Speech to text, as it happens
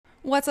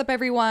What's up,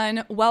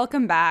 everyone?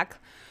 Welcome back.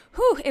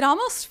 It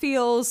almost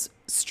feels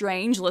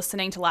strange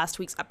listening to last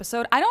week's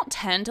episode. I don't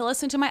tend to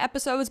listen to my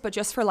episodes, but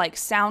just for like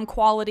sound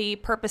quality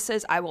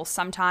purposes, I will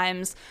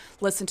sometimes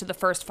listen to the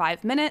first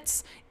 5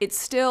 minutes. It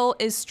still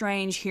is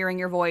strange hearing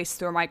your voice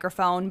through a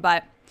microphone,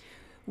 but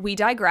we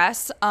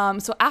digress.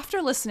 So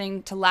after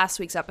listening to last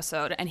week's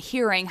episode and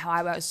hearing how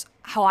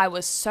I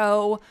was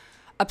so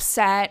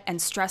upset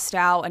and stressed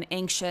out and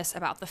anxious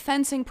about the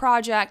fencing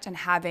project and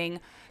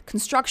having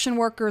construction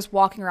workers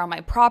walking around my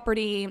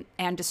property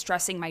and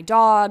distressing my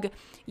dog,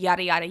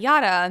 yada, yada,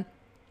 yada,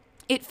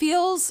 it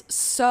feels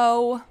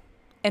so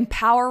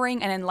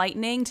empowering and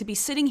enlightening to be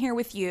sitting here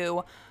with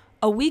you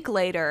a week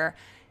later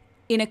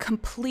in a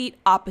complete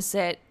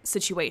opposite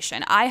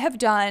situation. I have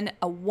done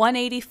a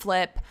 180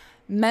 flip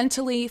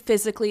mentally,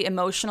 physically,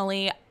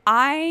 emotionally.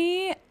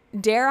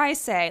 Dare I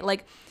say,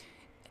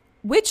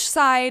 which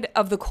side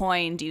of the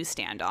coin do you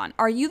stand on?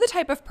 Are you the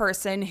type of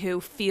person who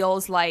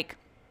feels like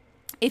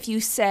if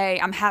you say,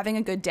 I'm having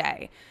a good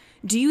day,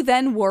 do you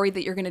then worry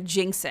that you're going to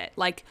jinx it?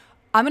 Like,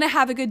 I'm going to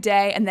have a good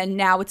day, and then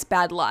now it's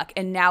bad luck,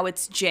 and now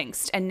it's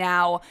jinxed, and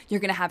now you're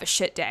going to have a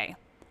shit day?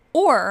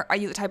 Or are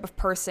you the type of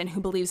person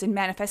who believes in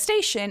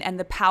manifestation and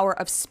the power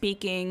of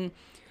speaking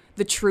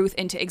the truth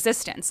into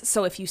existence?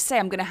 So if you say,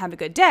 I'm going to have a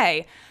good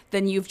day,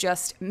 then you've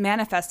just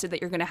manifested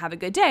that you're going to have a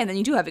good day, and then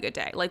you do have a good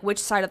day. Like, which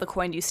side of the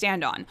coin do you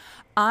stand on?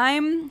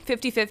 I'm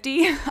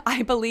 50-50.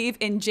 I believe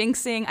in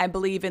jinxing. I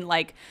believe in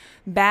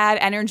bad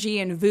energy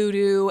and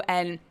voodoo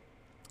and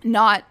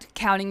not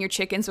counting your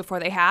chickens before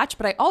they hatch.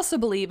 But I also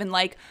believe in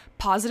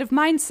positive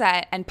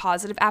mindset and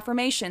positive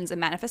affirmations and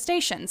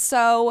manifestation.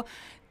 So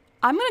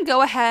I'm going to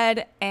go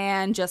ahead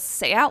and just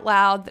say out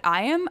loud that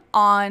I am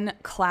on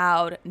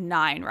cloud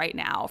 9 right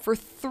now for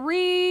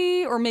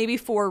 3 or maybe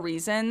 4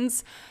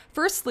 reasons.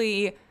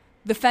 Firstly,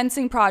 the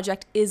fencing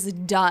project is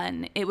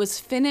done. It was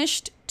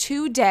finished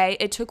today.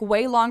 It took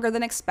way longer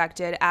than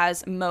expected,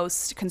 as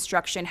most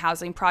construction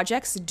housing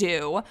projects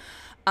do.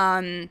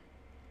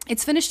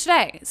 It's finished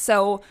today.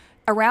 So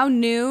around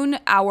noon,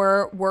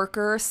 our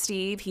worker,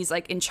 Steve, he's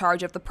in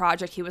charge of the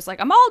project. He was like,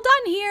 I'm all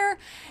done here.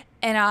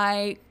 And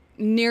I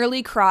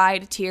nearly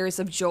cried tears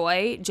of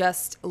joy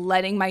just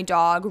letting my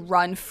dog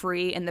run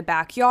free in the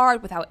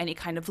backyard without any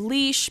kind of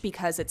leash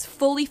because it's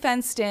fully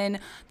fenced in.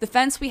 The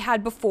fence we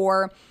had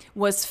before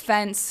was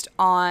fenced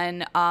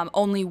on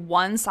only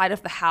one side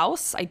of the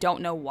house. I don't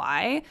know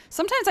why.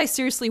 Sometimes I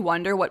seriously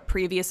wonder what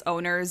previous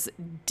owners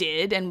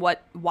did and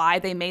why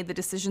they made the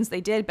decisions they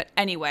did. But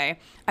anyway,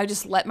 I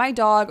just let my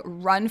dog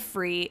run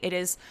free. It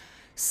is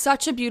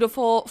such a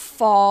beautiful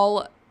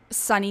fall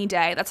sunny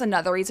day. That's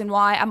another reason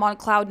why I'm on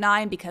cloud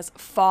 9, because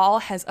fall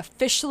has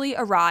officially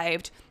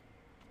arrived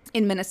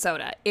in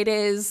Minnesota. It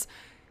is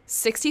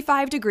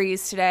 65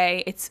 degrees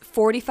today. It's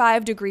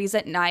 45 degrees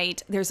at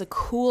night. There's a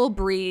cool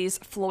breeze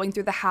flowing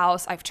through the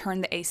house. I've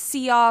turned the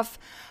AC off.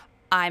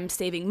 I'm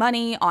saving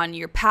money on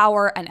your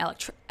power and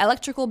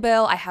electrical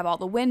bill. I have all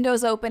the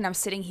windows open. I'm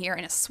sitting here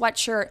in a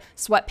sweatshirt,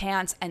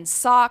 sweatpants, and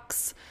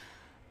socks.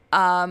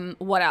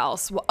 What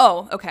else?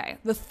 Oh, okay.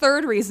 The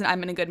third reason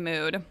I'm in a good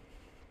mood.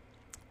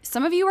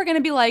 Some of you are going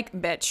to be like,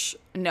 bitch,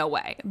 no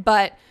way.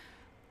 But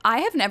I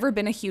have never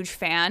been a huge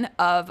fan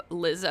of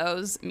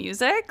Lizzo's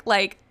music.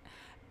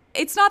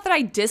 It's not that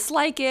I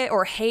dislike it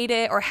or hate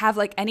it or have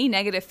any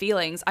negative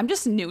feelings. I'm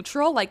just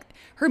neutral.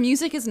 Her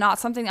music is not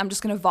something I'm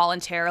just going to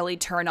voluntarily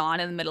turn on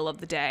in the middle of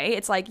the day.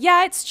 It's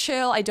yeah, it's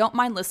chill. I don't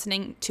mind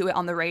listening to it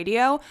on the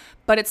radio,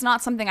 but it's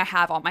not something I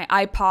have on my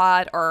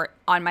iPod or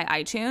on my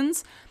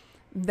iTunes.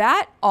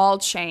 That all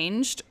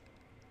changed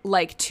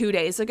 2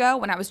 days ago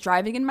when I was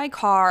driving in my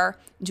car,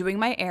 doing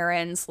my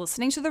errands,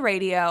 listening to the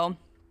radio,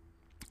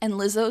 and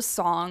Lizzo's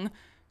song,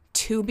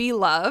 To Be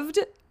Loved,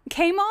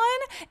 came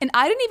on. And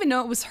I didn't even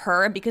know it was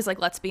her because,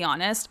 let's be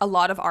honest, a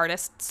lot of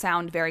artists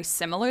sound very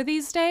similar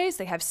these days.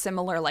 They have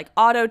similar,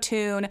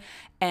 auto-tune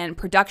and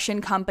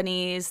production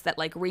companies that,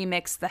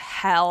 remix the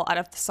hell out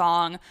of the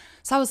song.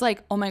 So I was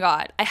like, oh my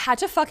God, I had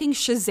to fucking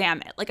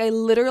Shazam it. I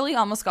literally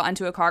almost got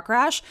into a car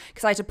crash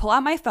because I had to pull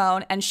out my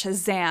phone and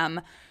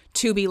Shazam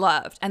To Be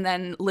Loved. And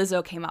then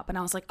Lizzo came up and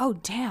I was like, oh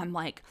damn,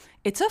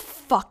 it's a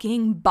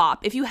fucking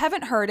bop. If you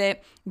haven't heard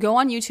it, go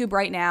on YouTube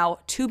right now.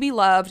 To Be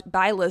Loved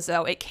by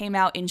Lizzo. It came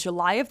out in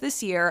July of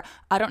this year.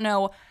 I don't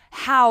know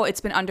how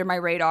it's been under my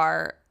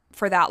radar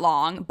for that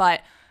long,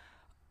 but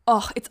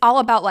it's all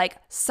about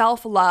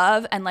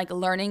self-love and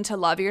learning to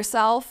love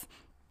yourself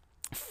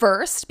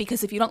first,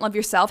 because if you don't love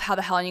yourself, how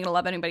the hell are you gonna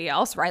love anybody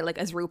else, right?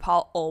 As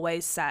RuPaul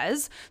always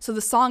says. So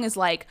the song is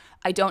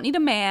I don't need a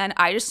man,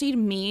 I just need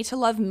me to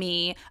love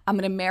me. I'm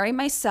gonna marry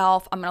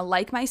myself, I'm gonna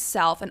like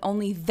myself, and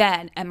only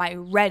then am I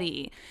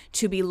ready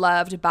to be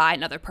loved by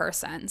another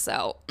person.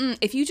 So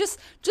if you just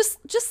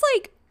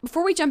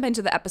before we jump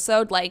into the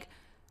episode,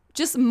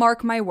 just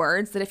mark my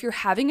words that if you're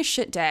having a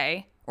shit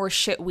day or a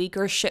shit week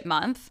or a shit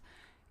month,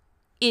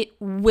 it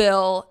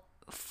will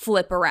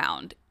flip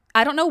around.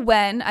 I don't know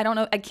when,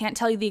 I can't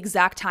tell you the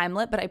exact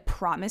timeline, but I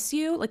promise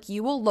you, like,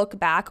 you will look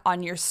back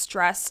on your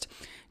stressed,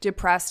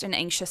 depressed, and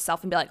anxious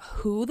self and be like,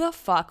 who the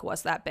fuck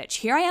was that bitch?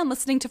 Here I am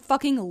listening to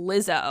fucking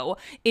Lizzo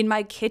in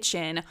my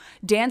kitchen,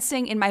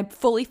 dancing in my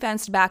fully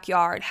fenced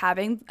backyard,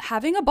 having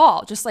a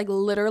ball, just like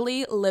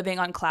literally living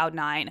on cloud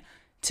nine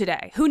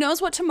today. Who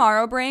knows what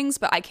tomorrow brings,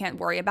 but I can't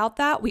worry about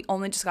that. We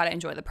only just got to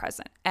enjoy the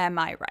present. Am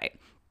I right?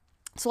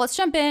 So let's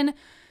jump in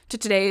to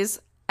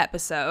today's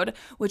episode,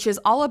 which is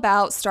all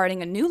about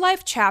starting a new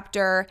life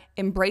chapter,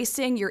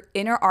 embracing your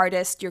inner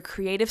artist, your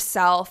creative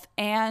self,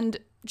 and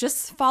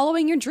just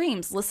following your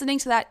dreams, listening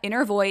to that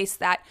inner voice,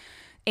 that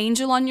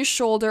angel on your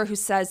shoulder who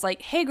says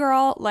like, hey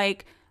girl,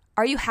 like,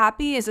 are you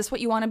happy? Is this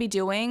what you want to be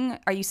doing?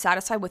 Are you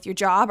satisfied with your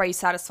job? Are you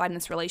satisfied in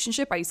this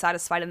relationship? Are you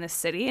satisfied in this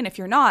city? And if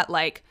you're not,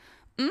 like,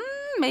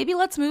 maybe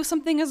let's move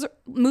some things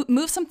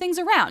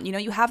around. You know,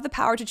 you have the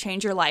power to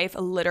change your life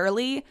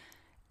literally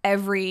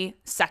every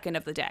second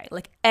of the day.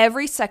 Like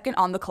every second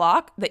on the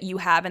clock that you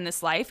have in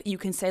this life, you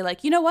can say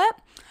like, you know what?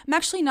 I'm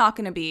actually not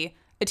going to be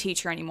a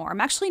teacher anymore.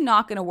 I'm actually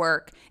not going to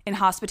work in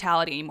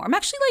hospitality anymore. I'm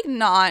actually like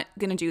not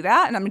going to do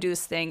that, and I'm going to do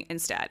this thing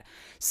instead.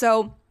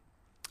 So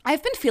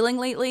I've been feeling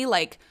lately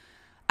like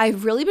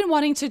I've really been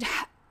wanting to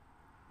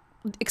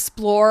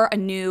explore a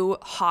new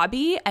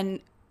hobby and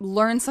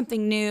learn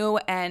something new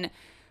and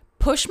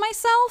push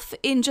myself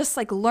in just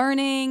like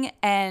learning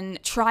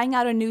and trying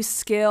out a new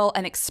skill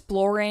and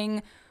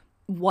exploring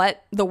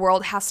what the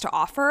world has to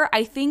offer.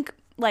 I think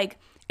like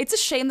it's a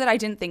shame that I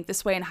didn't think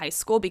this way in high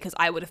school, because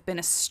I would have been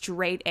a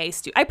straight A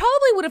student. I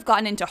probably would have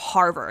gotten into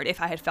Harvard if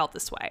I had felt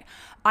this way.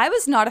 I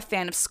was not a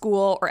fan of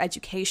school or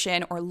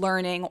education or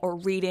learning or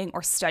reading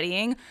or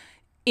studying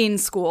in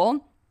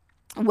school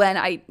when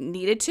I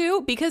needed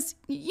to, because,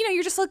 you know,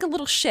 you're just like a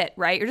little shit,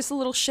 right? You're just a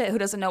little shit who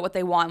doesn't know what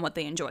they want and what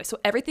they enjoy. So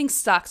everything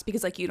sucks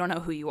because like you don't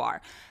know who you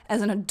are.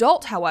 As an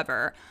adult,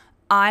 however,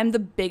 I'm the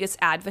biggest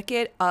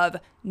advocate of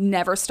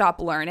never stop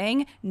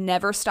learning,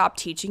 never stop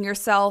teaching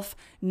yourself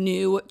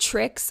new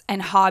tricks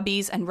and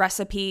hobbies and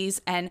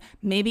recipes, and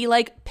maybe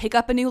like pick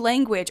up a new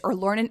language or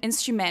learn an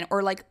instrument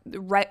or like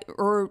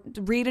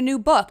read a new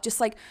book.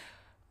 Just like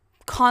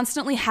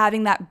constantly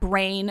having that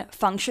brain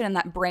function and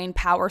that brain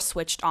power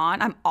switched on.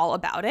 I'm all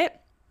about it.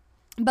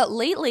 But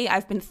lately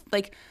I've been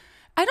like,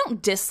 I don't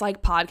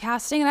dislike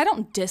podcasting and I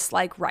don't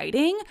dislike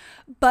writing,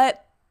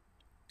 but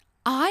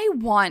I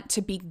want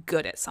to be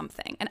good at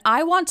something, and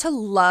I want to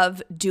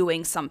love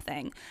doing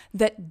something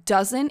that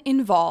doesn't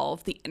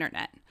involve the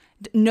internet.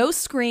 No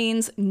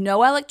screens,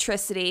 no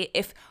electricity.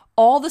 If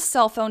all the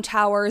cell phone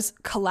towers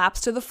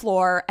collapsed to the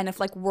floor, and if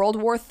like World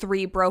War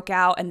III broke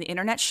out and the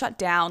internet shut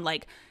down,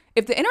 like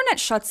if the internet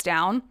shuts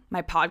down,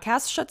 my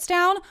podcast shuts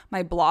down,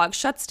 my blog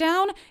shuts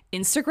down,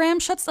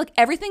 Instagram shuts, like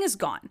everything is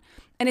gone.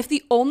 And if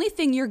the only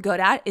thing you're good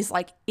at is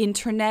like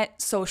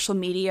internet, social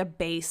media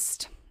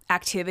based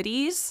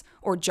activities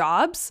or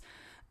jobs,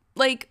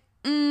 like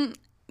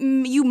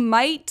you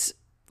might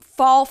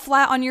fall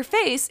flat on your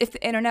face if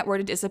the internet were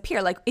to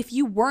disappear. Like if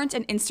you weren't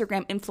an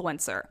Instagram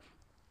influencer,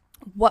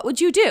 what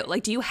would you do?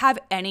 Like, do you have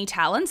any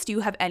talents? Do you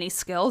have any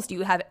skills? Do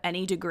you have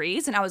any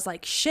degrees? And I was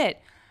like,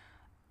 shit,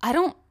 I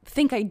don't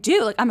think I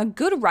do. Like, I'm a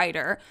good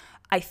writer.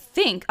 I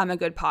think I'm a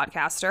good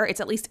podcaster. It's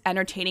at least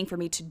entertaining for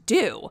me to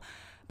do.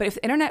 But if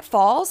the internet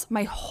falls,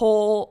 my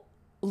whole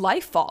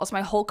life falls,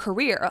 my whole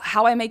career,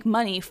 how I make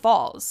money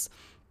falls.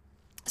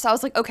 So I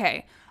was like,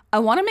 okay, I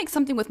want to make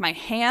something with my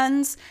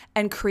hands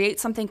and create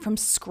something from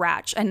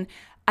scratch. And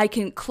I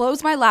can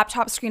close my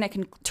laptop screen, I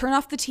can turn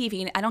off the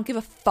TV, and I don't give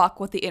a fuck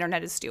what the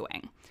internet is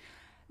doing.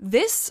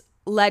 This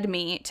led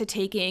me to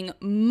taking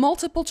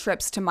multiple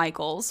trips to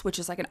Michael's, which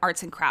is like an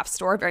arts and crafts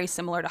store, very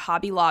similar to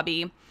Hobby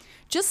Lobby,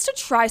 just to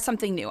try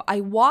something new.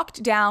 I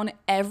walked down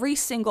every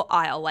single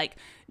aisle. Like,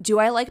 do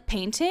I like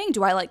painting?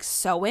 Do I like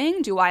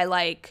sewing? Do I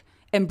like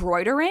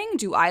embroidering?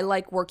 Do I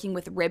like working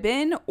with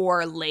ribbon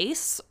or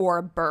lace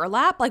or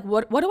burlap? Like,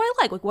 what do I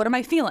like? Like, what am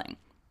I feeling?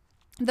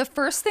 The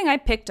first thing I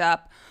picked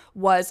up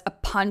was a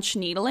punch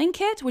needling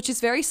kit, which is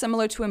very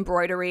similar to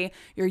embroidery.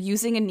 You're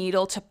using a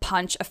needle to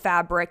punch a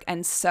fabric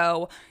and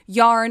sew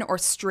yarn or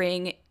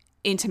string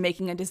into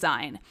making a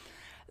design.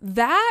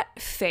 That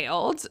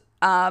failed.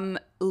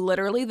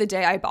 Literally the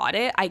day I bought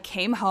it, I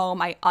came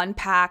home, I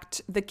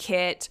unpacked the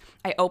kit,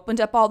 I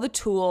opened up all the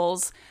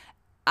tools,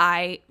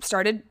 I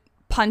started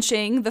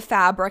punching the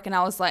fabric, and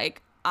I was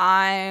like,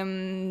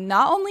 I'm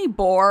not only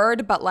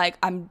bored, but like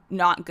I'm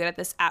not good at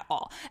this at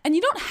all. And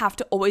you don't have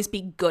to always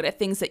be good at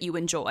things that you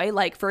enjoy.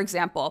 Like, for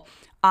example,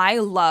 I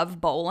love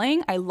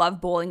bowling. I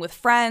love bowling with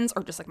friends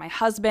or just like my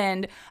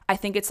husband. I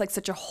think it's like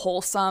such a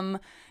wholesome,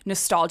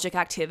 nostalgic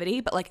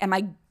activity. But like, am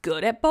I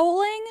good at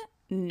bowling?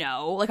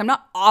 No. Like, I'm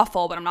not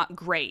awful, but I'm not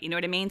great. You know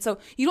what I mean? So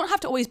you don't have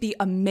to always be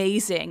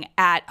amazing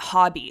at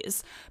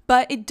hobbies.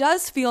 But it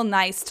does feel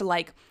nice to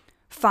like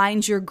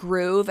find your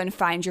groove and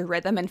find your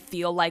rhythm and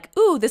feel like,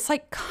 ooh, this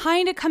like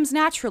kind of comes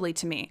naturally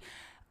to me.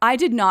 I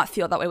did not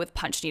feel that way with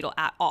punch needle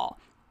at all.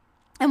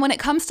 And when it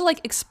comes to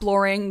like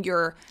exploring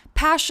your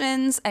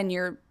passions and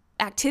your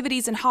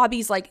activities and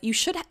hobbies, like you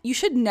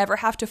should never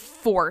have to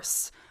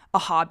force a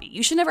hobby.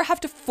 You should never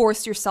have to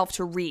force yourself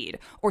to read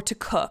or to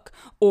cook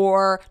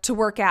or to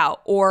work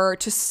out or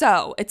to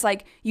sew. It's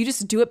like you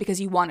just do it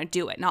because you want to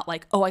do it, not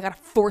like, oh, I got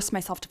to force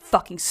myself to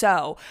fucking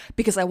sew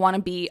because I want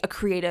to be a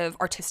creative,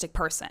 artistic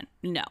person.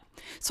 No.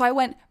 So I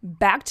went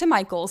back to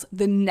Michael's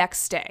the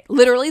next day,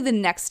 literally the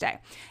next day.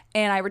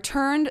 And I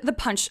returned the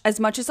punch as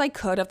much as I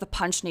could of the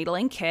punch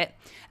needling kit,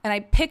 and I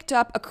picked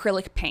up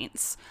acrylic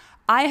paints.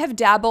 I have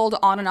dabbled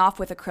on and off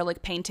with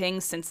acrylic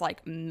painting since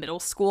like middle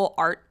school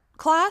art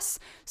class.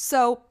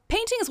 So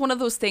painting is one of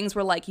those things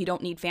where like you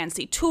don't need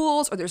fancy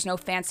tools or there's no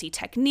fancy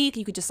technique.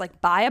 You could just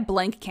like buy a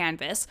blank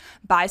canvas,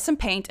 buy some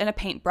paint and a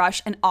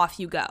paintbrush, and off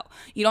you go.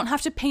 You don't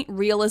have to paint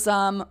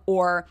realism,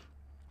 or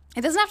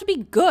it doesn't have to be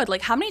good.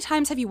 Like, how many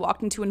times have you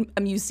walked into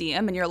a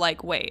museum and you're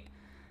like, wait,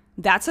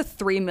 that's a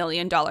 $3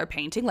 million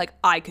painting? Like,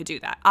 I could do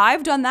that.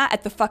 I've done that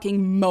at the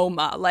fucking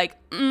MoMA. Like,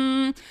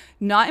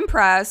 not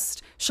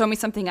impressed. Show me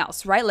something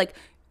else, right? Like,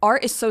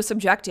 art is so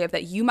subjective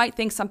that you might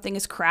think something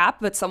is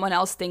crap, but someone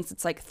else thinks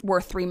it's like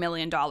worth $3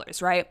 million,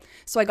 right?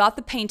 So I got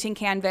the painting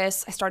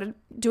canvas. I started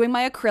doing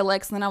my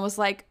acrylics, and then I was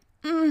like,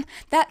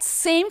 that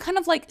same kind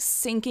of like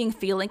sinking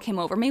feeling came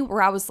over me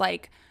where I was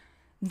like,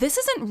 this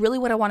isn't really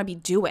what I want to be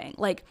doing.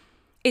 Like,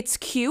 it's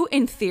cute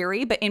in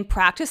theory, but in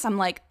practice, I'm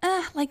like,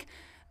 I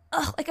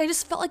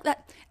just felt like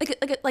that,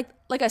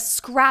 like a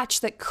scratch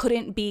that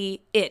couldn't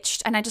be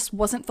itched, and I just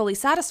wasn't fully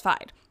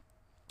satisfied.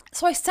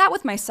 So I sat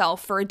with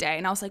myself for a day,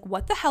 and I was like,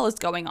 what the hell is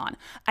going on?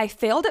 I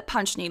failed at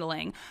punch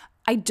needling.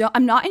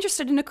 I'm not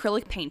interested in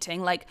acrylic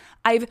painting. Like,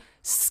 I've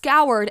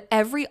scoured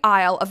every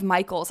aisle of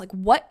Michael's. Like,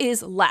 what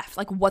is left?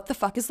 Like, what the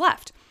fuck is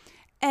left?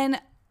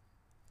 And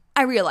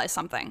I realized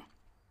something.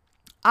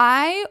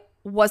 I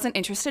wasn't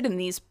interested in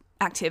these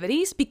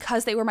activities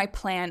because they were my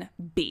plan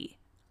B.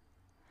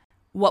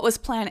 What was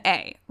plan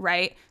A,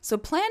 right? So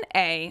plan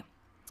A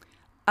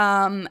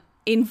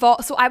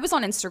so I was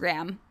on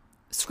Instagram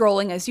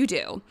scrolling as you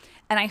do,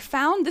 and I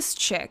found this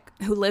chick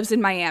who lives in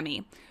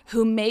Miami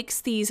who makes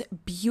these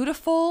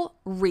beautiful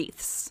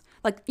wreaths.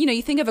 Like, you know,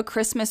 you think of a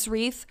Christmas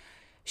wreath,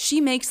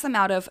 she makes them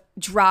out of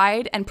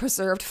dried and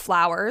preserved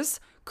flowers,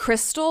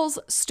 crystals,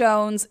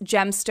 stones,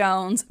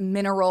 gemstones,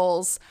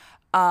 minerals.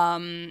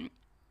 I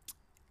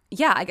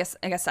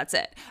guess that's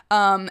it.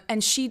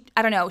 And she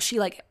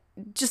like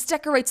just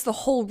decorates the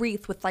whole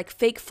wreath with like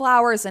fake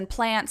flowers and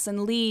plants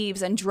and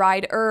leaves and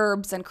dried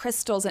herbs and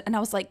crystals. And I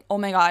was like, oh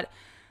my God,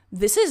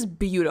 this is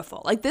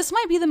beautiful. Like, this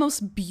might be the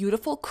most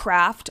beautiful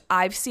craft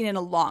I've seen in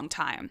a long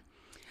time.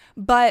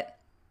 But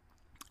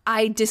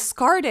I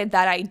discarded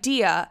that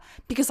idea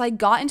because I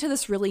got into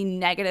this really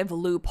negative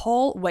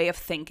loophole way of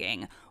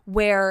thinking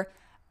where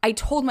I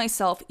told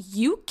myself,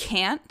 you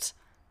can't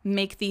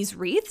make these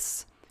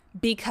wreaths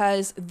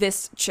because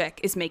this chick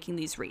is making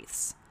these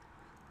wreaths.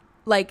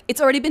 Like, it's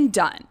already been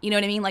done. You know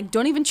what I mean? Like,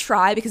 don't even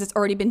try because it's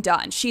already been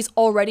done. She's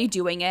already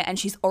doing it and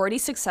she's already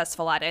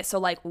successful at it. So,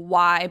 like,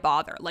 why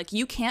bother? Like,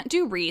 you can't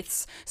do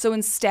wreaths. So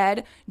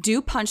instead,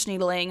 do punch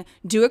needling,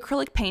 do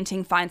acrylic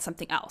painting, find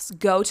something else.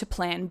 Go to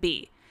plan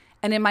B.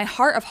 And in my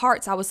heart of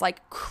hearts, I was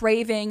like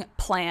craving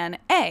plan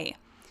A.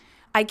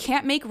 I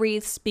can't make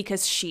wreaths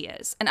because she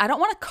is. And I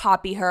don't want to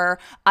copy her.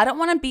 I don't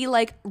want to be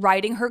like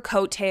riding her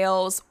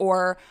coattails,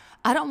 or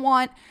I don't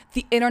want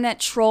the internet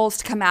trolls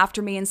to come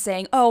after me and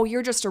saying, oh,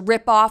 you're just a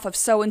ripoff of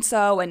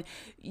so-and-so and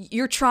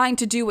you're trying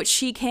to do what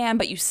she can,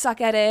 but you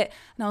suck at it.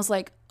 And I was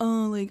like,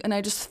 and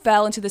I just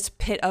fell into this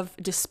pit of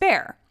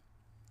despair.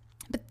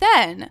 But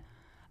then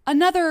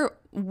another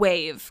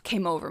wave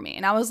came over me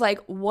and I was like,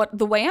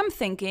 the way I'm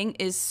thinking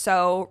is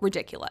so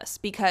ridiculous,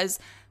 because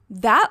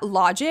that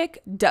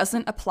logic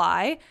doesn't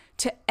apply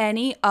to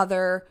any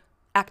other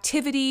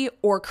activity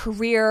or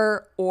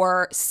career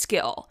or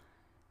skill.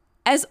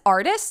 As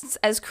artists,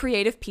 as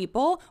creative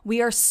people,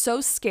 we are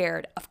so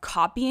scared of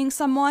copying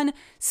someone,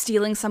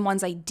 stealing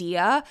someone's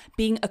idea,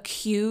 being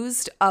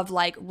accused of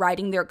like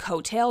riding their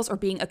coattails, or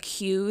being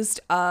accused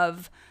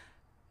of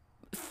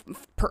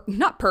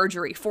not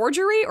perjury,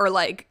 forgery, or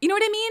like, you know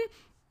what I mean?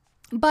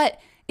 But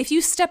if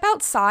you step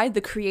outside the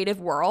creative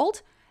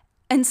world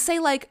and say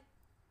like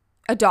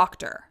a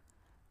doctor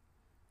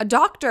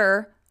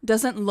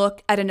doesn't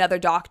look at another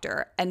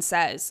doctor and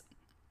says,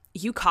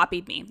 you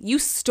copied me. You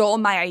stole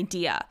my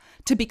idea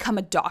to become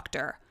a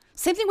doctor.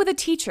 Same thing with a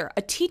teacher.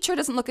 A teacher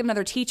doesn't look at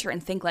another teacher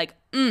and think like,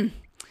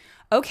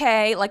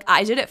 okay, like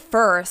I did it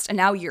first and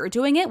now you're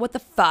doing it. What the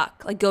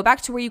fuck? Like, go back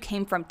to where you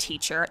came from,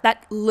 teacher.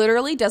 That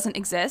literally doesn't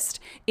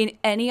exist in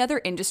any other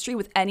industry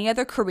with any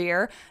other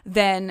career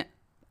than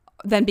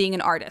being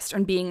an artist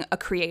and being a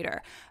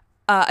creator.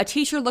 A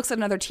teacher looks at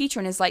another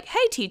teacher and is like,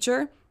 hey,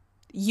 teacher,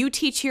 you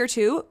teach here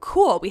too?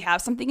 Cool. We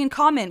have something in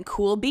common.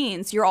 Cool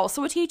beans. You're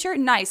also a teacher?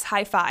 Nice.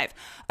 High five.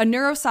 A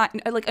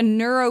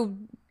neuropath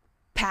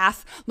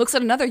looks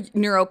at another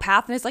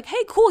neuropath and is like,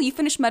 hey, cool. You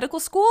finished medical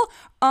school?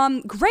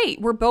 Great.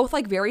 We're both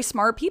like very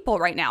smart people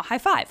right now. High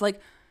five. Like,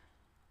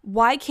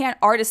 why can't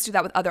artists do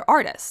that with other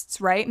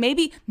artists, right?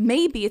 Maybe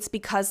it's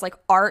because like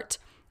art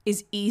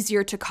is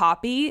easier to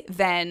copy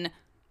than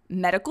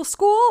medical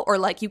school, or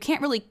like you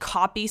can't really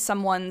copy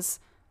someone's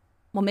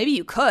well, maybe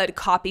you could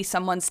copy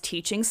someone's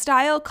teaching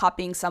style,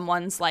 copying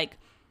someone's like,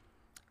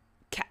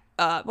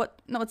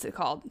 what's it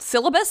called?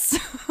 Syllabus?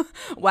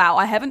 Wow,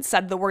 I haven't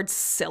said the word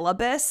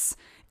syllabus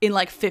in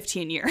like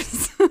 15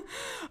 years.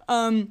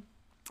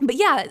 But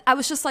yeah, I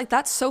was just like,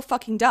 that's so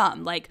fucking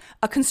dumb. Like,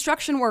 a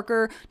construction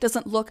worker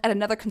doesn't look at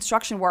another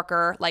construction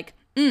worker like,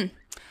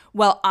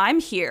 well, I'm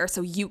here,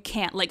 so you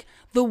can't. Like,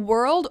 the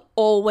world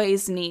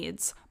always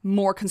needs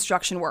more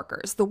construction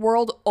workers. The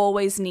world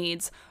always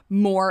needs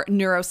more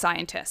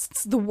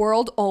neuroscientists. The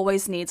world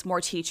always needs more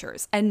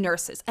teachers and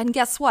nurses. And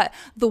guess what?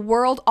 The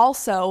world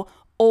also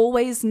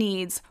always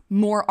needs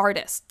more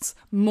artists,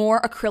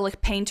 more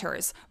acrylic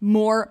painters,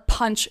 more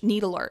punch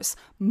needlers,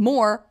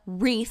 more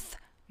wreath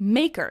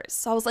makers.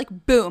 So I was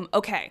like, boom,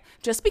 okay,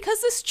 just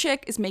because this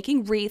chick is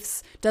making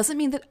wreaths doesn't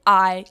mean that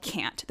I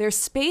can't. There's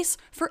space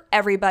for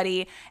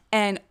everybody,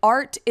 and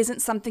art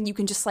isn't something you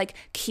can just like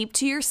keep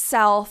to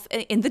yourself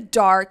in the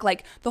dark.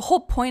 Like, the whole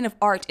point of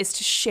art is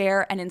to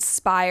share and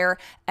inspire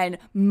and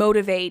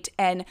motivate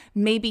and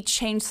maybe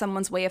change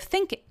someone's way of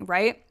thinking,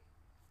 right?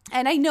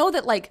 And I know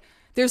that like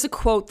there's a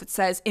quote that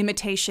says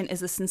imitation is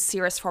the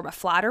sincerest form of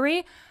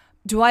flattery.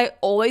 Do I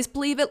always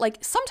believe it? Like,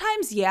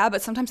 sometimes, yeah,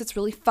 but sometimes it's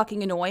really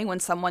fucking annoying when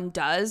someone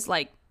does,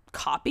 like,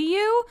 copy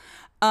you.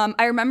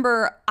 I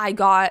remember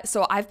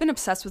so I've been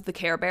obsessed with the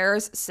Care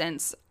Bears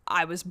since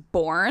I was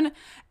born,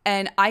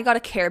 and I got a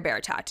Care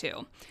Bear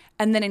tattoo.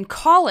 And then in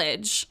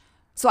college,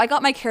 so I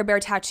got my Care Bear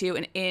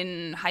tattoo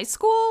in high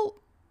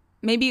school,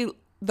 maybe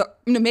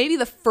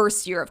the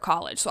first year of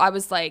college. So I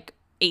was, like,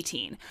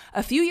 18.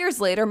 A few years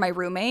later, my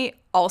roommate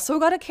also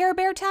got a Care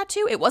Bear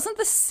tattoo. It wasn't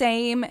the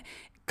same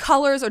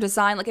colors or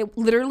design, like it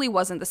literally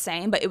wasn't the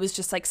same, but it was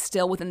just like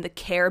still within the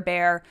Care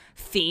Bear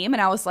theme.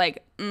 And I was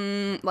like,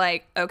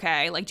 like,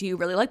 okay, like, do you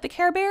really like the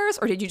Care Bears,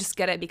 or did you just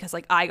get it because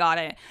like I got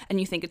it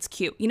and you think it's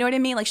cute? You know what I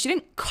mean? Like, she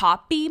didn't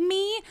copy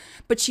me,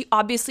 but she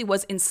obviously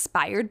was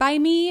inspired by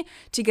me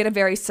to get a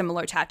very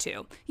similar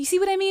tattoo. You see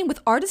what I mean?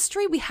 With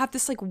artistry, we have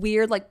this like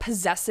weird, like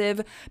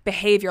possessive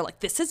behavior.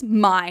 Like, this is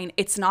mine.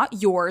 It's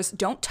not yours.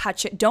 Don't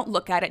touch it. Don't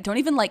look at it. Don't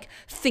even like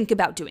think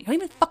about doing it. Don't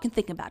even fucking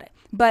think about it.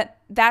 But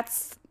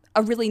that's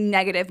a really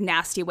negative,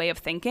 nasty way of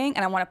thinking,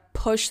 and I want to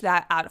push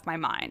that out of my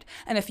mind.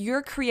 And if you're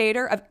a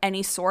creator of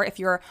any sort, if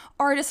you're an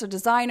artist, a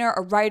designer,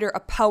 a writer, a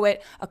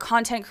poet, a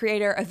content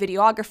creator, a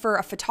videographer,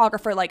 a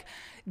photographer, like,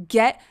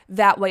 get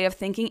that way of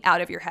thinking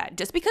out of your head.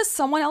 Just because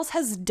someone else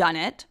has done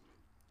it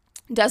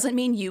doesn't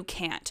mean you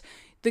can't.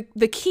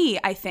 The key,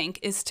 I think,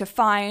 is to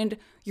find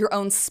your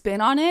own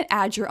spin on it,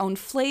 add your own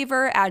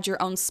flavor, add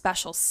your own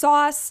special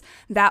sauce.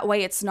 That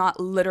way it's not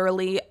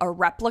literally a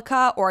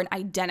replica or an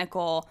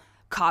identical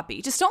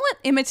copy. Just don't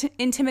let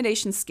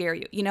intimidation scare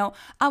you. You know,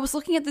 I was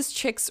looking at this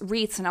chick's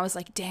wreaths and I was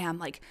like, damn,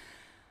 like,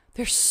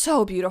 they're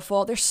so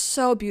beautiful. They're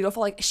so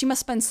beautiful. Like, she must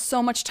spend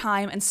so much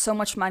time and so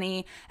much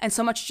money and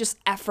so much just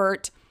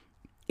effort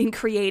in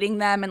creating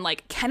them. And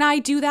like, can I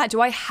do that? Do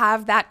I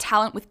have that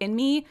talent within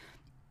me?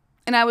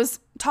 And I was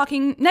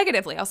talking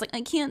negatively. I was like,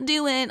 I can't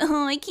do it.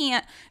 Oh, I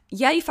can't.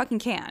 Yeah, you fucking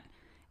can.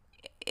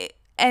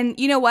 And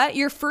you know what?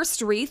 Your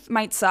first wreath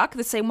might suck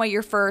the same way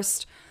your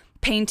first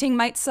painting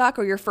might suck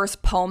or your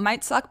first poem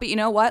might suck. But you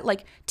know what?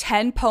 Like,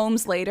 10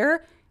 poems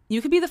later, you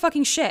could be the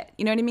fucking shit.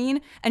 You know what I mean?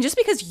 And just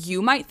because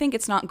you might think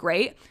it's not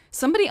great,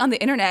 somebody on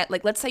the internet,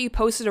 like, let's say you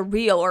posted a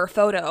reel or a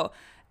photo,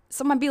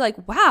 someone might be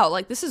like, wow,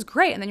 like, this is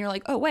great. And then you're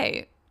like, oh,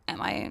 wait,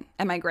 am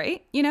I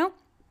great? You know?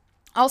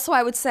 Also,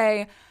 I would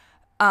say,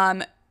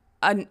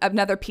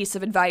 another piece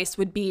of advice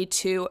would be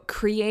to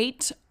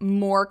create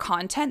more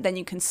content than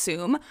you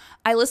consume.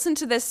 I listened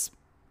to this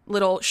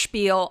little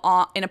spiel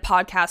in a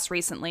podcast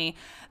recently.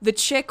 The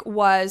chick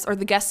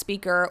the guest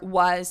speaker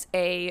was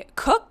a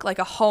cook, like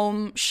a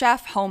home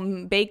chef,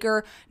 home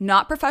baker,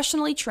 not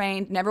professionally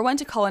trained, never went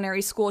to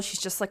culinary school. She's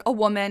just like a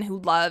woman who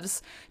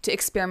loves to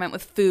experiment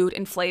with food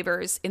and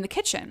flavors in the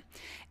kitchen.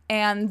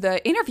 And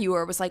the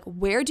interviewer was like,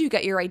 where do you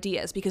get your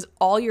ideas? Because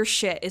all your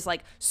shit is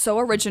like so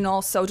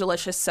original, so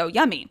delicious, so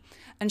yummy.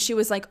 And she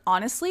was like,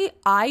 honestly,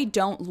 I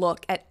don't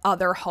look at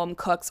other home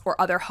cooks or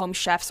other home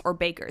chefs or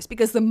bakers,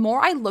 because the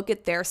more I look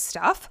at their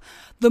stuff,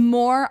 the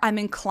more I'm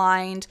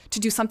inclined to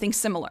do something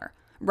similar,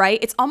 right?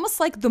 It's almost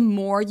like the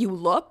more you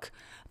look,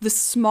 the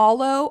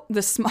smaller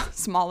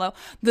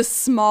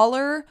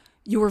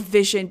your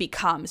vision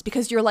becomes,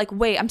 because you're like,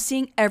 wait, I'm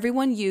seeing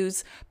everyone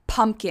use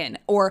pumpkin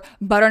or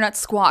butternut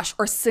squash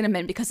or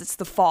cinnamon because it's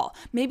the fall.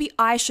 Maybe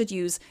I should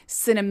use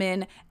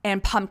cinnamon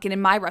and pumpkin in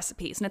my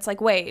recipes. And it's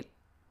like, wait,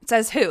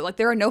 says who? Like,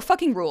 there are no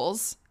fucking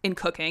rules in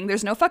cooking.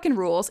 There's no fucking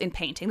rules in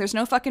painting. There's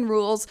no fucking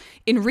rules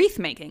in wreath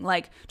making.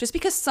 Like, just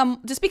because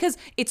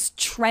it's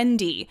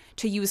trendy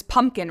to use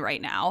pumpkin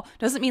right now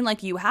doesn't mean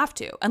like you have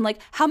to. And like,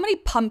 how many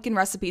pumpkin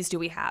recipes do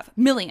we have?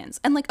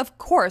 Millions. And like, of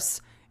course,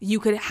 you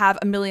could have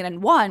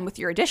 1,000,001 with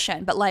your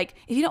addition, but like,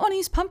 if you don't want to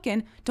use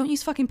pumpkin, don't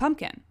use fucking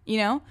pumpkin, you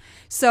know?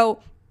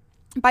 So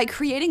by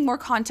creating more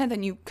content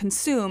than you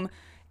consume,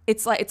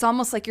 it's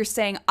almost like you're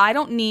saying, I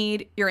don't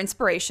need your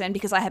inspiration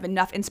because I have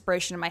enough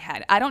inspiration in my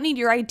head. I don't need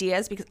your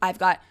ideas because I've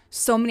got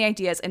so many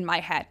ideas in my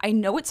head. I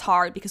know it's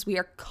hard because we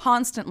are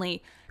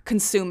constantly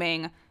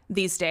consuming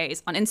these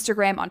days on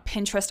Instagram, on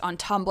Pinterest, on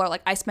Tumblr.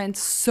 Like I spend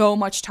so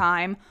much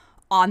time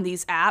on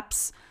these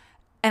apps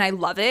and I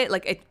love it.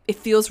 Like it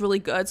feels really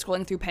good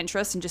scrolling through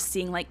Pinterest and just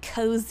seeing like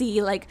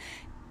cozy, like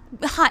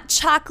hot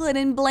chocolate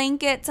and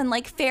blankets and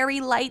like fairy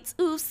lights.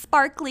 Ooh,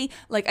 sparkly.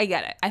 Like I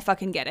get it. I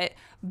fucking get it.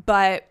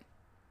 But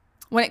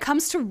when it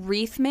comes to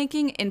wreath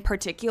making in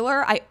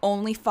particular, I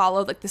only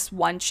follow like this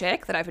one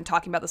chick that I've been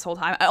talking about this whole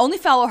time. I only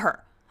follow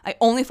her.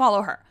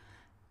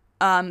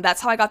 That's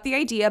how I got the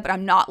idea, but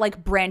I'm not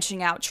like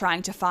branching out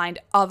trying to find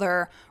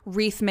other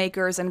wreath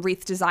makers and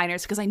wreath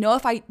designers, because I know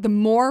the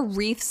more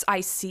wreaths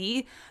I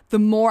see, the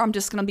more I'm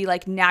just going to be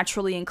like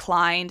naturally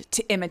inclined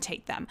to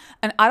imitate them.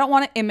 And I don't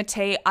want to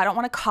imitate, I don't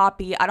want to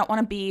copy, I don't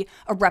want to be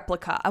a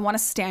replica. I want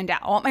to stand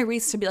out. I want my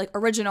wreaths to be like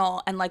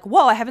original and like,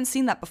 whoa, I haven't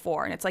seen that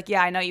before. And it's like,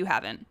 yeah, I know you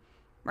haven't,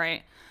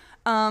 right?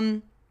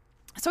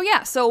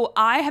 So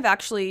I have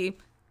actually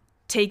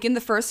taken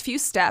the first few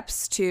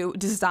steps to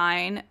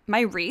design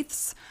my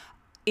wreaths.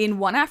 In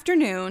one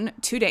afternoon,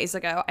 2 days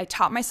ago, I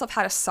taught myself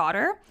how to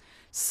solder.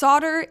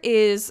 Solder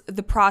is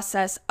the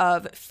process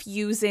of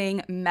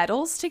fusing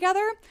metals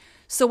together.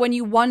 So when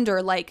you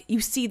wonder, like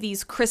you see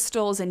these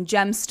crystals and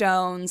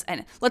gemstones,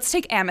 and let's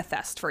take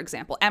amethyst, for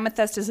example.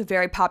 Amethyst is a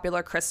very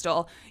popular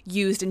crystal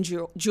used in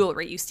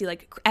jewelry. You see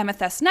like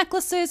amethyst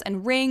necklaces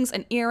and rings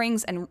and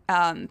earrings and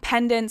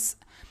pendants.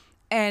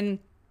 And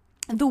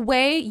the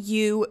way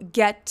you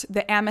get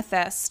the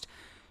amethyst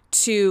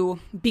to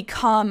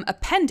become a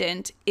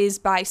pendant is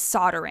by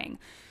soldering.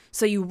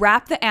 So you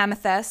wrap the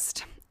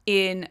amethyst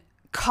in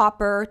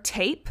copper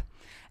tape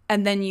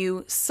and then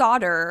you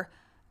solder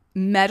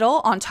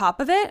metal on top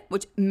of it,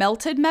 which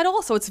melted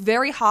metal. So it's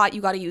very hot. You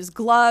got to use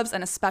gloves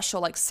and a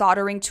special like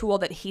soldering tool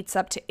that heats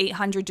up to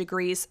 800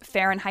 degrees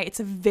Fahrenheit.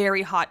 It's a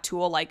very hot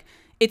tool. Like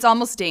it's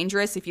almost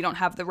dangerous if you don't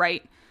have the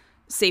right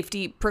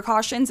safety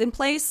precautions in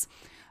place.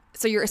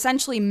 So you're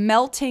essentially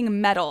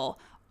melting metal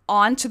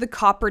onto the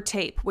copper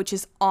tape, which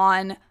is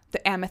on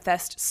the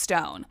amethyst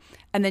stone.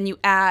 And then you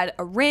add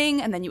a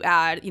ring and then you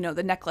add,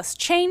 the necklace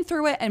chain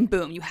through it and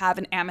boom, you have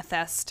an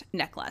amethyst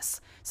necklace.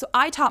 So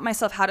I taught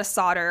myself how to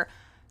solder.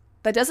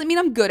 That doesn't mean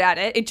I'm good at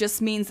it. It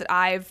just means that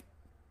I've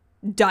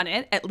done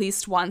it at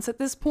least once at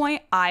this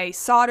point. I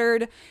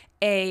soldered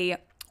a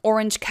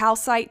orange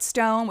calcite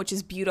stone, which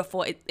is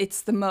beautiful.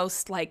 It's the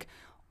most like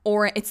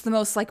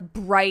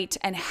bright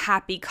and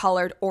happy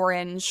colored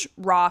orange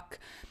rock.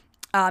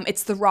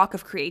 It's the rock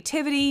of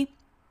creativity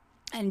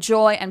and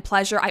joy and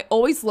pleasure. I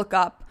always look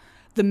up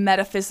the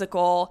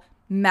metaphysical,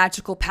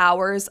 magical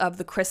powers of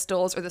the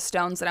crystals or the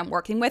stones that I'm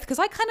working with, because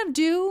I kind of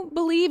do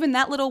believe in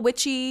that little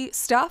witchy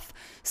stuff.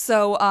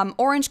 So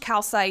orange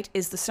calcite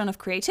is the stone of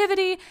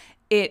creativity.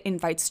 It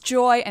invites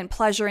joy and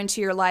pleasure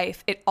into your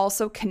life. It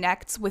also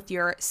connects with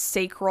your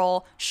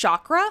sacral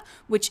chakra,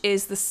 which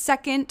is the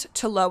second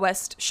to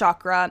lowest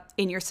chakra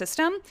in your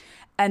system.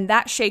 And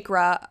that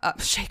chakra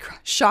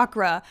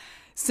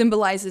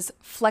symbolizes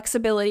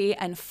flexibility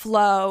and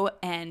flow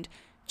and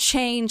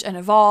change and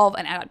evolve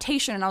and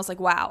adaptation. And I was like,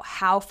 wow,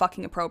 how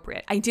fucking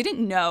appropriate. I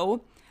didn't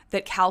know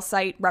that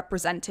calcite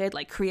represented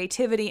like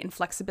creativity and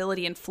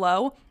flexibility and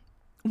flow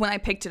when I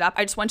picked it up.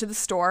 I just went to the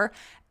store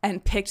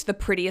and picked the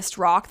prettiest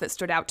rock that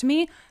stood out to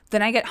me.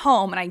 Then I get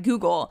home and I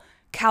Google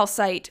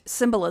calcite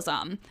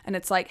symbolism. And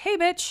it's like, hey,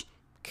 bitch,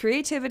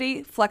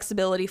 creativity,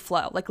 flexibility,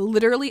 flow. Like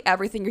literally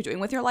everything you're doing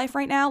with your life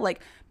right now,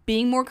 like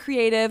being more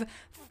creative,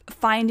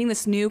 finding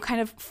this new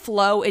kind of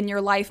flow in your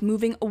life,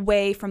 moving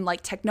away from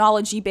like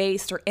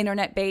technology-based or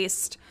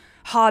internet-based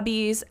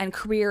hobbies and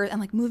careers and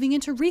like moving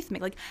into wreath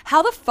making. Like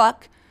how the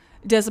fuck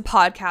does a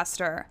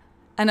podcaster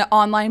and an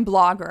online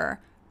blogger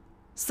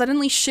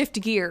suddenly shift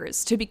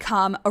gears to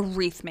become a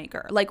wreath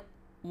maker? Like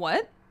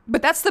what?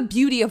 But that's the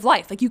beauty of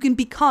life. Like you can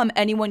become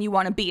anyone you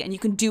want to be and you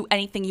can do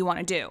anything you want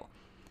to do.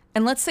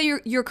 And let's say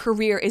your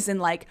career is in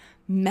like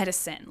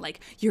medicine,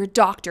 like you're a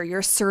doctor, you're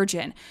a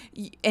surgeon,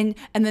 and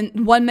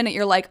then 1 minute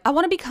you're like, I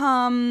want to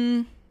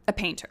become a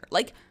painter.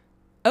 Like,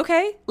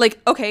 okay,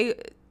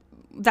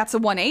 that's a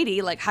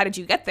 180. Like, how did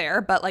you get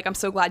there? But like, I'm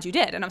so glad you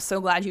did. And I'm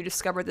so glad you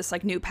discovered this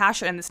like new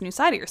passion and this new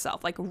side of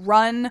yourself. Like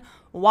run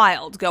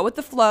wild, go with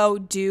the flow,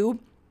 do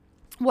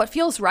what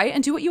feels right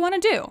and do what you want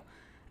to do.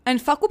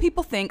 And fuck what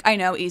people think. I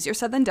know, easier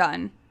said than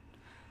done.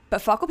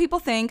 But fuck what people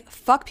think,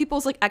 fuck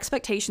people's like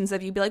expectations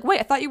of you. Be like,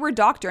 wait, I thought you were a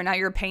doctor, now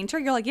you're a painter?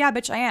 You're like, yeah,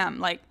 bitch, I am.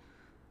 Like,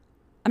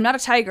 I'm not a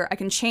tiger, I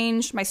can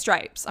change my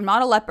stripes. I'm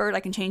not a leopard, I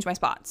can change my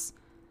spots.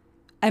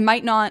 I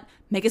might not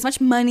make as much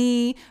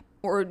money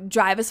or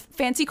drive as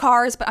fancy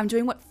cars, but I'm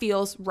doing what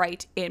feels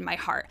right in my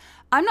heart.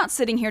 I'm not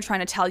sitting here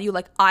trying to tell you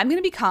like, I'm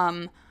gonna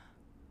become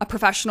a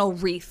professional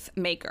wreath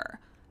maker.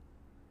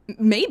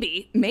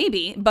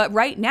 Maybe, but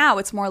right now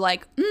it's more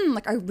like,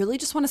 I really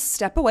just wanna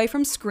step away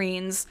from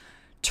screens,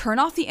 turn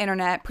off the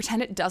internet,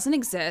 pretend it doesn't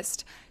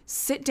exist,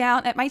 sit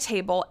down at my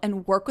table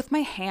and work with my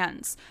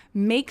hands,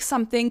 make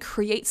something,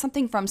 create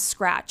something from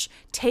scratch,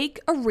 take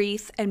a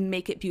wreath and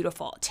make it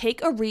beautiful,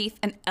 take a wreath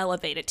and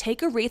elevate it,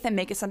 take a wreath and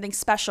make it something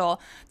special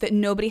that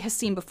nobody has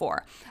seen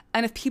before.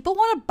 And if people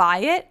want to buy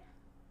it,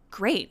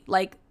 great.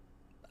 Like,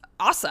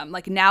 awesome.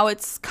 Like now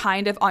it's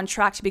kind of on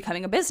track to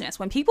becoming a business.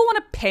 When people want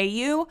to pay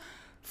you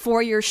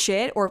for your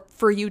shit or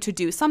for you to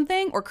do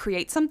something or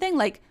create something,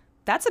 like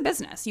that's a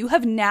business. You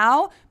have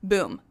now,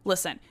 boom,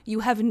 listen,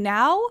 you have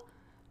now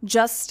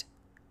just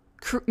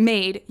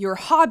made your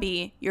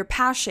hobby, your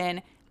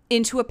passion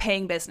into a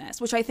paying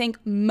business, which I think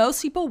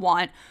most people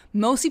want.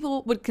 Most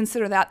people would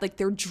consider that like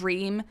their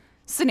dream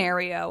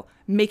scenario,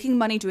 making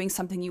money doing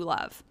something you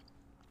love.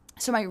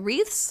 So my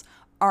wreaths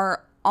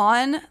are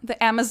on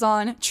the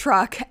Amazon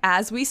truck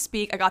as we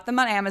speak. I got them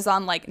on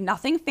Amazon, like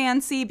nothing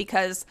fancy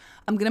because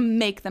I'm going to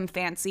make them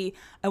fancy.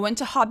 I went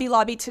to Hobby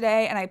Lobby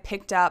today and I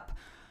picked up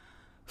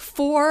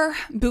 4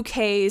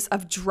 bouquets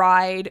of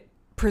dried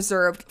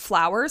preserved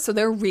flowers. So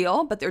they're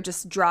real, but they're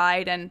just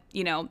dried and,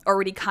 you know,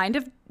 already kind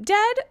of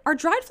dead. Are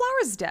dried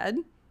flowers dead?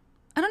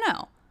 I don't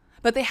know.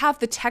 But they have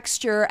the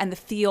texture and the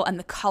feel and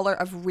the color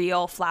of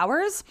real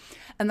flowers.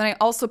 And then I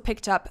also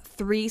picked up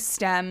 3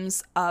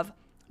 stems of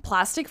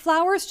plastic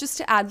flowers just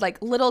to add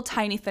like little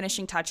tiny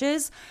finishing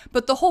touches.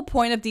 But the whole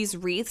point of these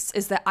wreaths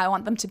is that I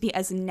want them to be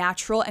as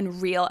natural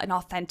and real and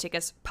authentic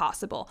as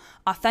possible.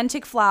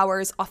 Authentic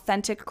flowers,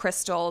 authentic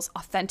crystals,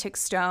 authentic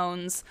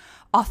stones,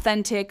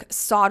 authentic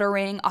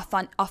soldering,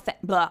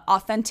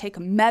 authentic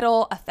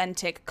metal,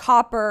 authentic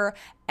copper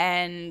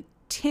and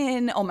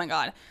tin. Oh my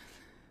God.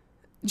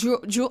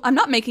 I'm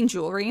not making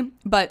jewelry,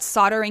 but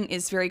soldering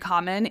is very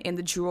common in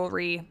the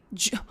jewelry.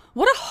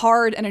 What a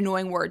hard and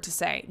annoying word to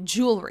say.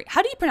 Jewelry.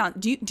 How do you pronounce?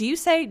 Do you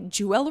say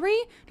jewelry?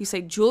 Do you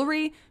say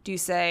jewelry? Do you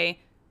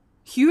say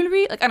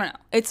jewelry? Like, I don't know.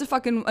 It's a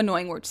fucking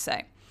annoying word to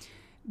say.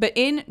 But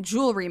in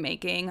jewelry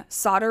making,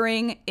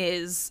 soldering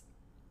is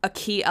a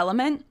key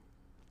element.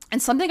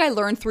 And something I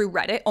learned through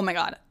Reddit. Oh my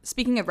God.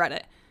 Speaking of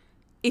Reddit,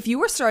 if you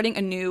were starting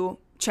a new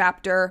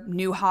chapter,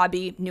 new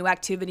hobby, new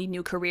activity,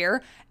 new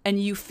career,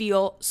 and you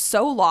feel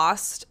so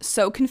lost,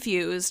 so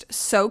confused,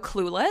 so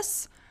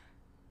clueless,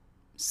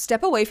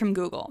 step away from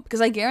Google, because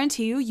I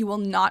guarantee you, you will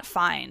not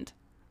find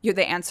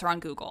the answer on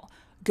Google.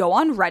 Go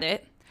on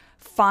Reddit,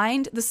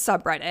 find the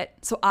subreddit.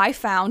 So I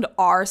found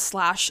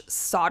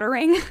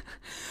r/soldering,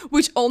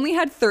 which only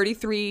had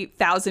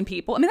 33,000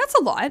 people. I mean, that's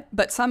a lot,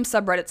 but some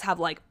subreddits have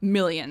like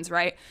millions,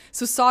 right?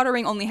 So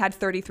soldering only had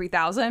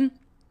 33,000.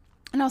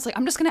 And I was like,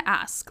 I'm just going to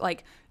ask,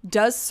 like,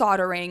 is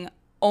solder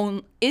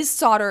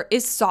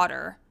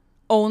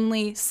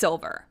only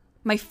silver?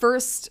 My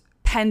first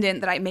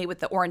pendant that I made with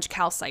the orange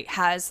calcite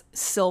has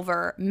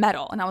silver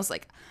metal. And I was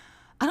like,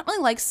 I don't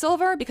really like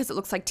silver because it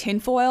looks like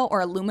tinfoil or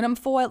aluminum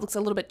foil. It looks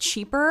a little bit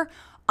cheaper.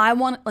 I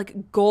want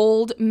like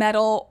gold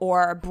metal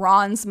or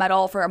bronze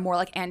metal for a more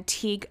like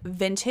antique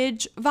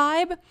vintage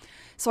vibe.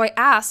 So I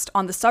asked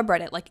on the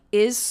subreddit, like,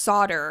 is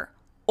solder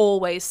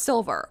always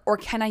silver, or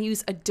can I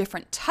use a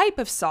different type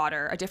of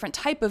solder, a different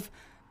type of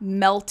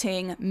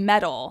melting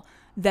metal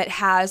that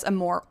has a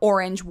more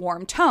orange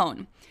warm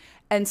tone?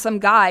 And some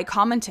guy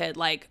commented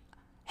like,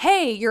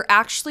 hey, you're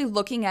actually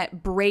looking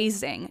at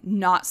brazing,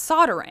 not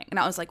soldering. And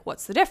I was like,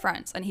 what's the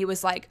difference? And he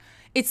was like,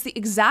 it's the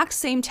exact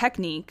same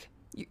technique.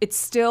 It's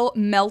still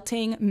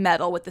melting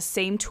metal with the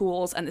same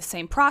tools and the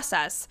same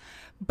process,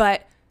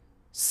 but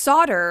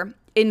solder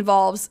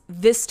involves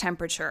this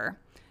temperature.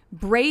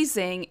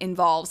 Brazing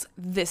involves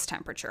this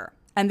temperature,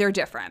 and they're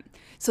different.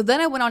 So then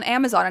I went on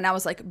Amazon and I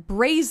was like,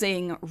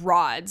 brazing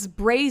rods,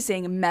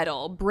 brazing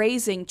metal,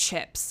 brazing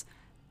chips.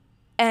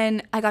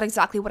 And I got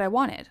exactly what I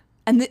wanted.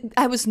 And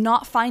I was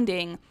not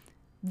finding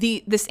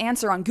this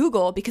answer on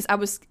Google because I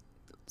was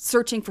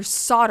searching for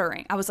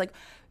soldering. I was like,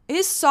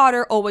 is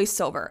solder always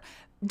silver?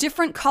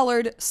 Different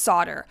colored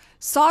solder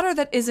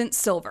that isn't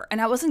silver. And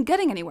I wasn't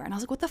getting anywhere. And I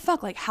was like, what the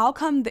fuck? Like, how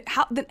come,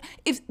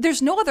 if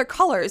there's no other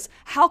colors,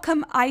 how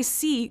come I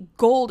see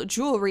gold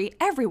jewelry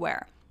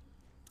everywhere?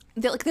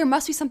 There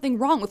must be something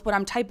wrong with what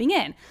I'm typing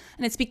in.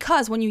 And it's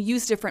because when you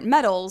use different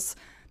metals,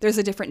 there's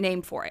a different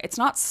name for it. It's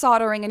not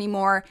soldering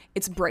anymore,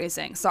 it's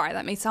brazing. Sorry,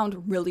 that may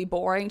sound really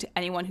boring to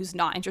anyone who's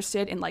not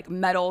interested in like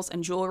metals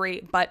and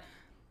jewelry, but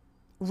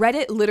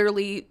Reddit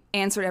literally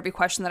answered every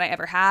question that I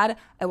ever had.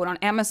 I went on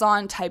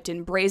Amazon, typed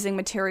in brazing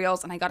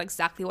materials, and I got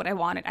exactly what I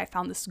wanted. I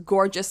found this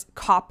gorgeous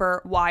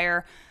copper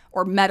wire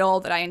or metal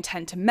that I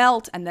intend to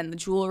melt, and then the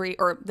jewelry,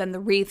 or then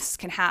the wreaths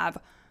can have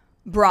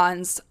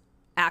bronze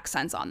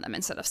accents on them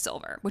instead of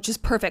silver, which is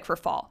perfect for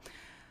fall.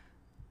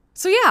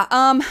 So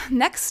yeah,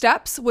 next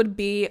steps would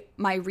be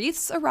my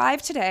wreaths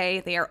arrived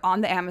today. They are on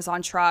the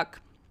Amazon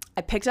truck.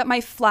 I picked up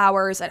my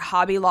flowers at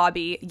Hobby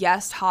Lobby.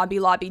 Yes,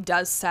 Hobby Lobby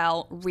does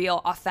sell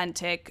real,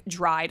 authentic,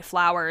 dried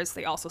flowers.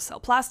 They also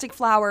sell plastic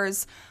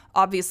flowers.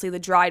 Obviously, the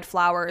dried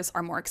flowers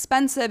are more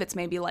expensive. It's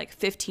maybe like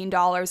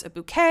 $15 a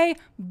bouquet.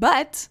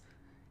 But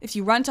if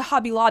you run to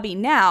Hobby Lobby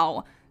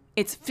now,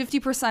 it's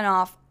 50%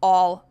 off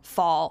all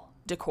fall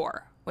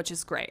decor, which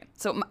is great.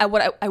 So I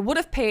would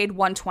have paid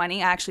 $120.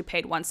 I actually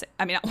paid not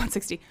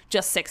 $160,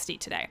 just $60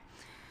 today.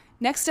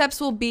 Next steps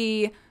will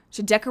be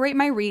to decorate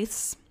my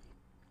wreaths.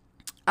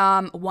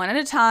 One at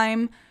a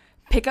time,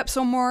 pick up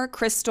some more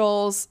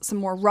crystals, some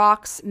more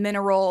rocks,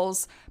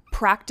 minerals,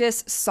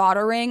 practice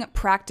soldering,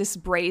 practice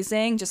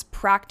brazing, just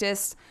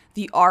practice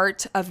the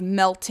art of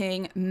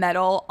melting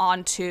metal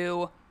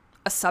onto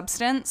a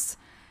substance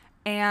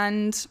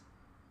and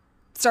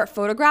start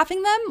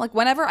photographing them. Like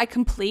whenever I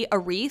complete a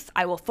wreath,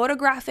 I will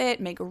photograph it,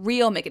 make a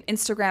reel, make an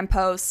Instagram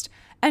post,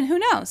 and who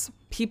knows?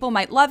 People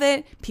might love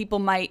it. People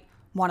might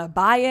want to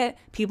buy it.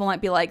 People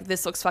might be like,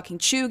 this looks fucking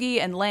chuggy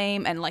and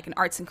lame and like an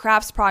arts and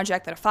crafts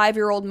project that a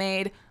 5-year-old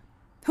made.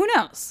 Who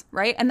knows,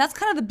 right? And that's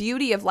kind of the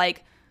beauty of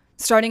like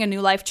starting a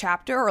new life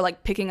chapter or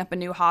like picking up a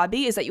new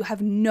hobby, is that you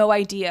have no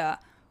idea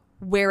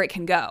where it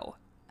can go.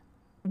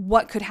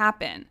 What could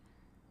happen?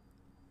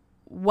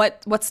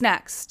 What's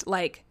next?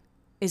 Like,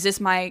 is this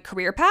my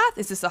career path?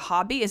 Is this a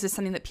hobby? Is this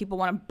something that people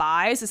want to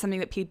buy? Is this something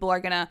that people are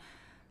going to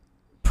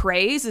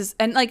praise?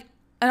 And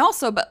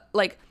also,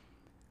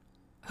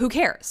 who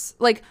cares?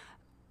 Like,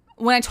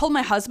 when I told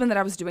my husband that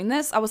I was doing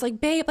this, I was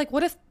like, babe, like,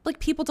 what if like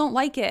people don't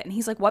like it? And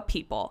he's like, what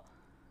people?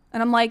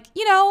 And I'm like,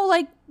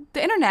 like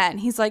the internet. And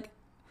he's like,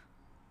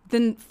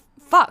 then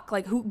fuck,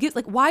 like who gives,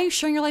 like, why are you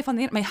sharing your life on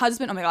the internet? My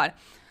husband, oh my God,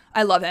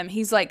 I love him.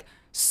 He's like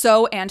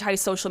so anti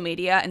social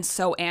media and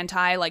so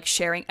anti like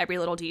sharing every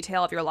little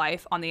detail of your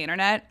life on the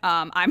internet.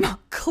 I'm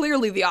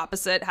clearly the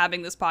opposite,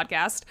 having this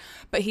podcast,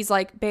 but he's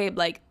like, babe,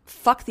 like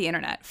fuck the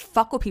internet.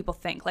 Fuck what people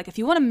think. Like if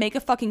you want to make a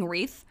fucking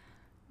wreath,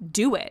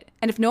 do it.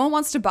 And if no one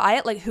wants to buy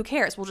it, like who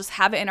cares? We'll just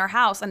have it in our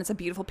house and it's a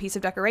beautiful piece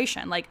of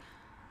decoration. Like,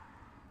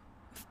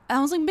 I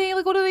was like, babe,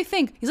 like what do they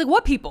think? He's like,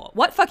 what people?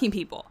 What fucking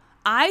people?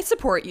 I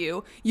support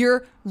you.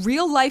 Your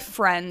real life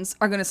friends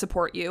are going to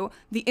support you.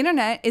 The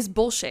internet is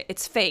bullshit.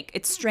 It's fake.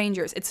 It's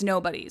strangers. It's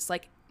nobodies.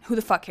 Like, who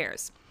the fuck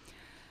cares?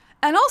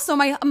 And also, I'm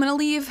going to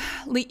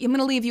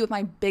leave you with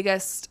my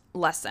biggest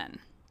lesson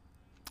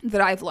that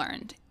I've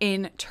learned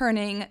in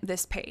turning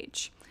this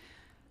page.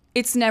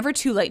 It's never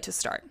too late to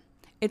start.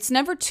 It's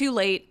never too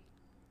late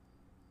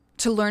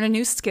to learn a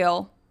new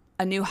skill,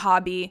 a new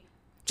hobby,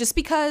 just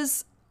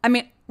because, I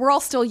mean, we're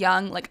all still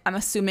young. Like, I'm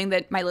assuming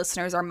that my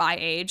listeners are my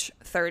age,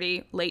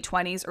 30, late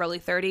 20s, early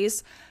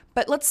 30s.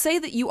 But let's say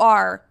that you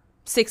are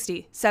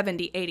 60,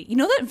 70, 80. You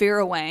know that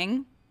Vera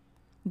Wang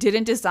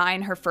didn't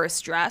design her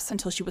first dress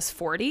until she was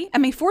 40? I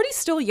mean, 40 is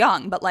still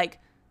young, but like,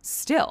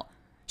 still.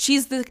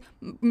 She's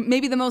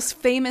maybe the most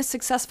famous,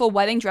 successful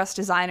wedding dress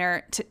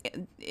designer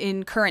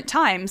in current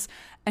times.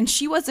 And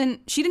she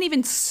didn't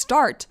even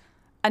start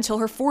until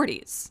her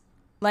 40s.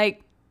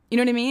 Like, you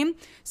know what I mean?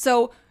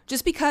 So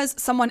just because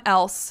someone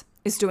else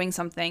is doing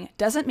something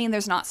doesn't mean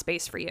there's not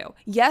space for you.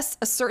 Yes,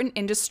 a certain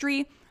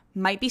industry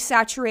might be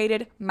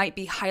saturated, might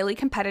be highly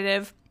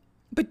competitive,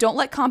 but don't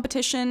let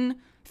competition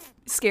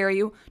scare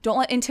you. Don't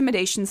let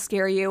intimidation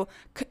scare you.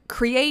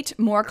 Create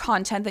more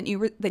content than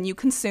you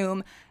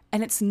consume,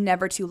 and it's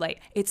never too late.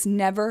 It's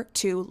never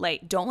too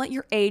late. Don't let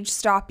your age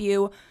stop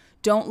you.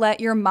 Don't let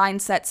your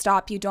mindset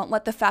stop you. Don't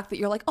let the fact that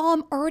you're like, oh,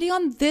 I'm already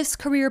on this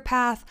career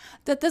path.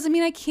 That doesn't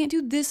mean I can't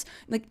do this.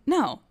 Like,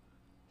 no.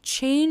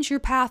 Change your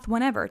path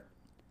whenever.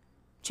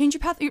 Change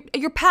your path.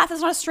 Your path is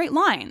not a straight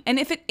line. And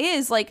if it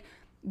is, like,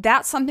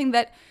 that's something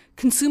that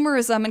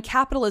consumerism and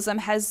capitalism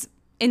has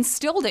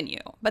instilled in you.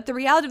 But the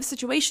reality of the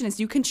situation is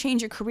you can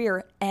change your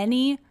career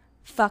any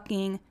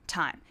fucking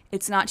time.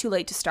 It's not too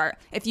late to start.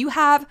 If you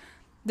have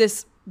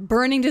this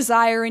burning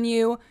desire in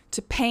you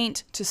to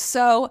paint, to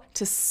sew,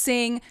 to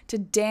sing, to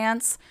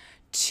dance,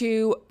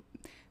 to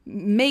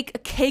make a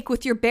cake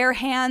with your bare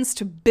hands,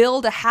 to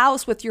build a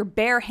house with your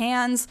bare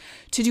hands,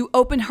 to do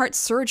open heart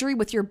surgery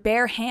with your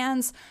bare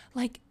hands,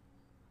 like,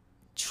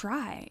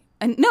 try.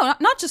 And no,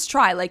 not just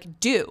try, like,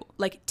 do.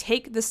 Like,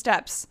 take the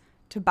steps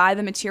to buy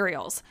the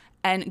materials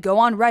and go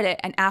on Reddit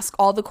and ask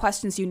all the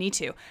questions you need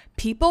to.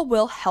 People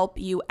will help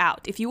you out.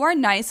 If you are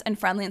nice and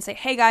friendly and say,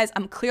 hey guys,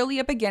 I'm clearly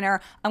a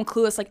beginner, I'm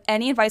clueless, like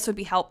any advice would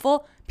be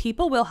helpful,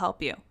 people will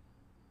help you.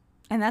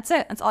 And that's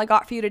it. That's all I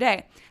got for you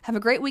today. Have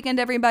a great weekend,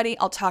 everybody.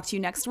 I'll talk to you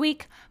next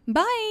week.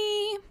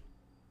 Bye.